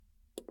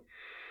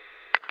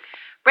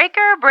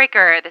Breaker,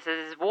 breaker. This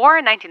is War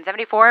in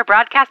 1974,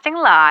 broadcasting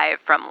live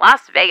from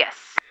Las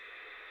Vegas.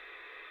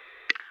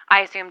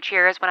 I assume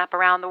cheers went up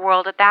around the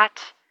world at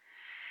that.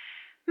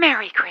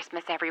 Merry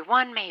Christmas,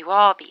 everyone. May you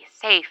all be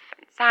safe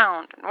and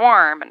sound and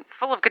warm and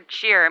full of good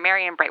cheer,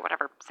 merry and bright,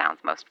 whatever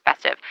sounds most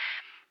festive.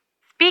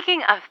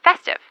 Speaking of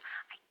festive,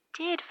 I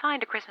did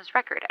find a Christmas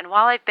record, and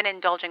while I've been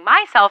indulging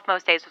myself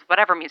most days with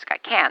whatever music I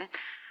can,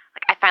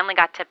 I finally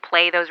got to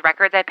play those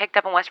records I picked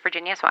up in West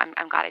Virginia, so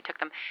I'm glad I took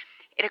them.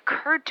 It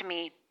occurred to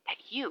me that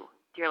you,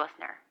 dear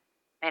listener,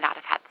 may not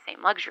have had the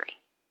same luxury.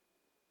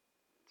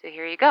 So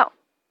here you go,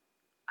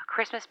 a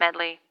Christmas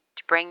medley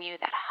to bring you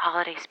that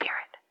holiday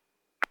spirit.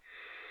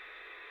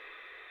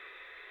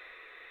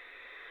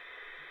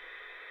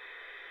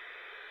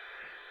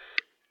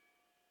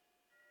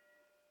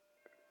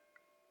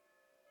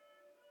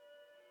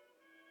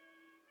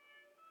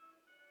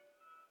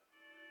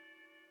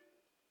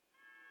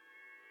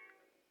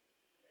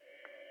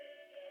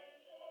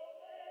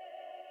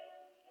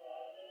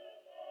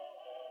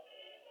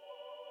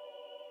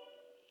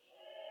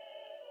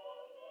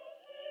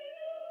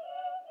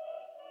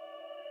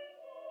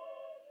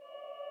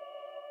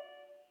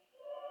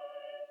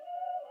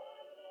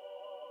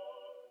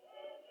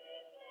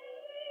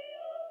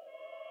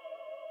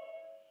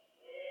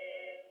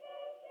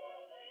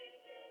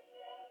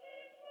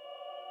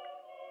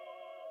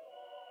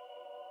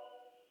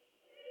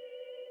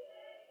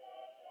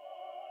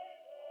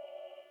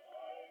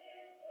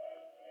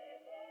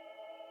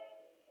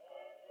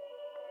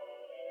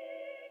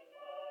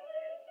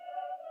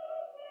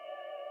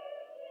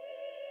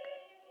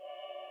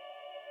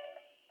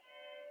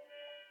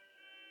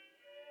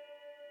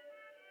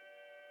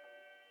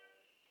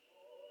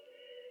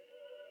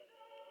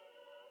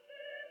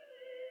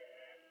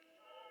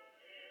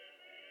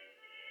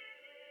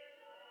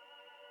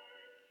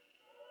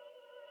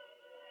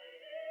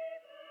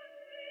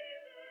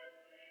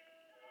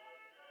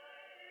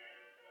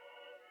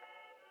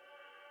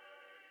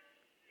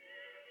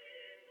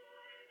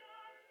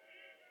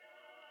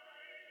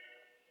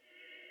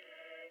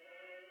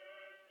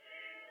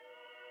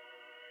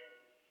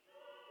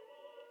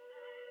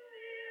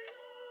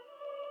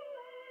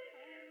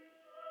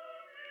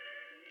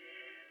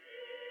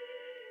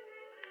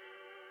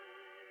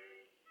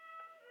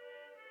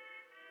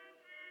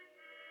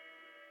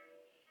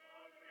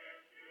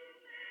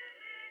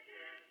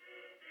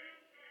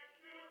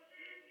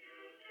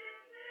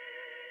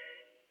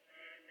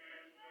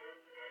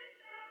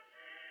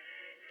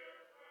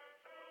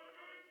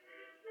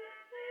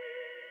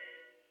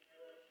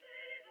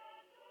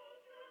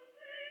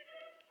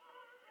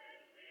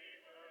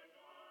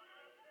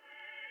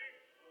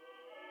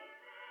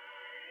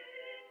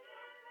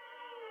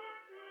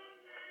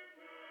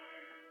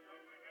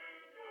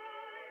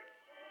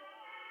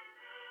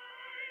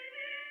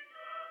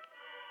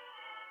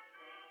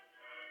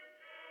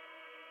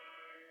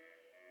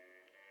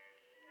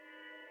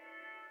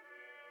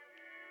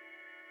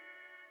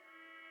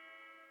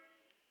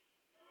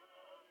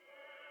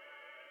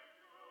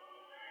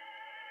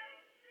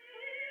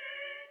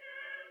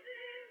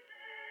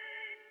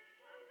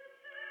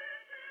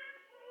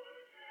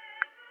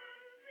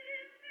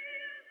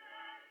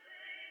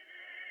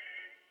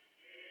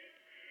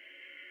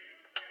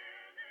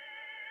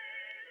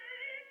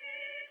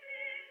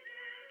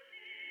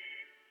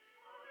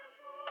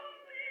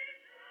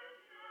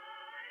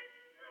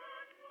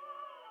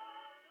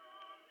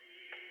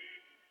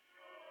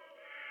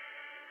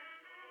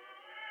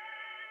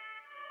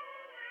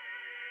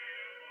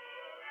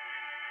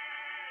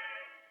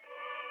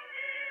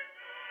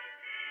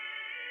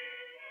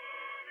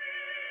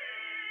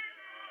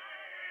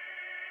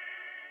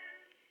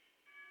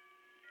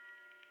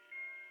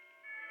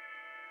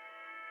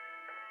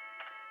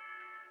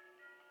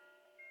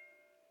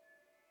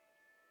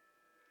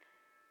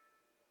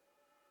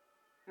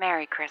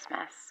 Merry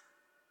Christmas.